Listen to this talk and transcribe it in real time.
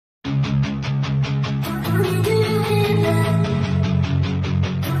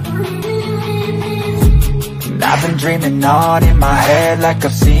I've been dreaming on in my head like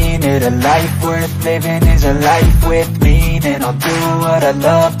I've seen it. A life worth living is a life with meaning. I'll do what I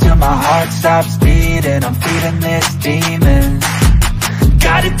love till my heart stops beating. I'm feeding this demon.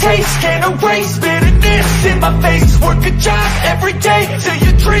 Got a taste, can't erase bitterness in my face. Work a job every day till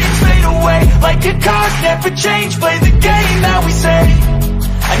your dreams fade away. Like a card, never change, play the game that we say.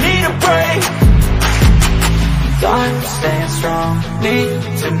 I need a break. I'm staying strong,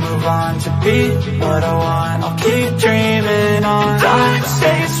 need to move on to be what I want. I'll keep dreaming on. I'm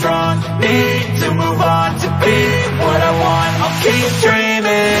staying strong, need to move on to be what I want. I'll keep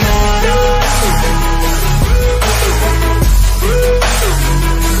dreaming on.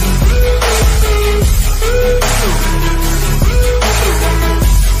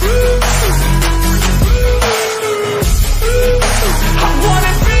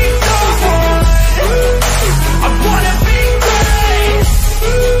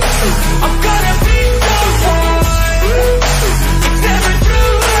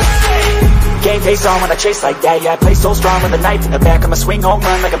 Face on when I chase like that. Yeah, I play so strong with a knife in the back. I'ma swing home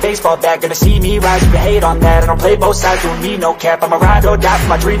run like a baseball bat. Gonna see me rise, you can hate on that. I don't play both sides, doing me no cap. I'ma ride or die for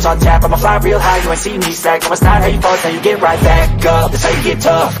my dreams on tap. I'ma fly real high, you ain't see me slack. No, it's not how you fall, it's how you get right back up. That's how you get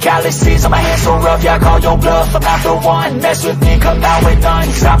tough. Calluses on my hands so rough, yeah, I call your bluff. I'm not the one, mess with me, come down with none.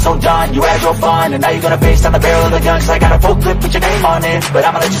 Cause I'm so done, you had your fun. And now you're gonna face down the barrel of the gun. Cause I got a full clip with your name on it. But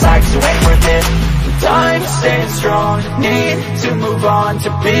I'ma let you slide cause you ain't worth it. I'm staying strong, need to move on to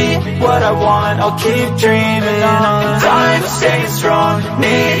be what I want. I'll keep dreaming on. I'm staying strong,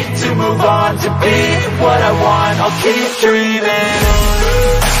 need to move on to be what I want. I'll keep dreaming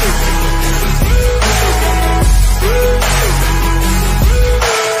on.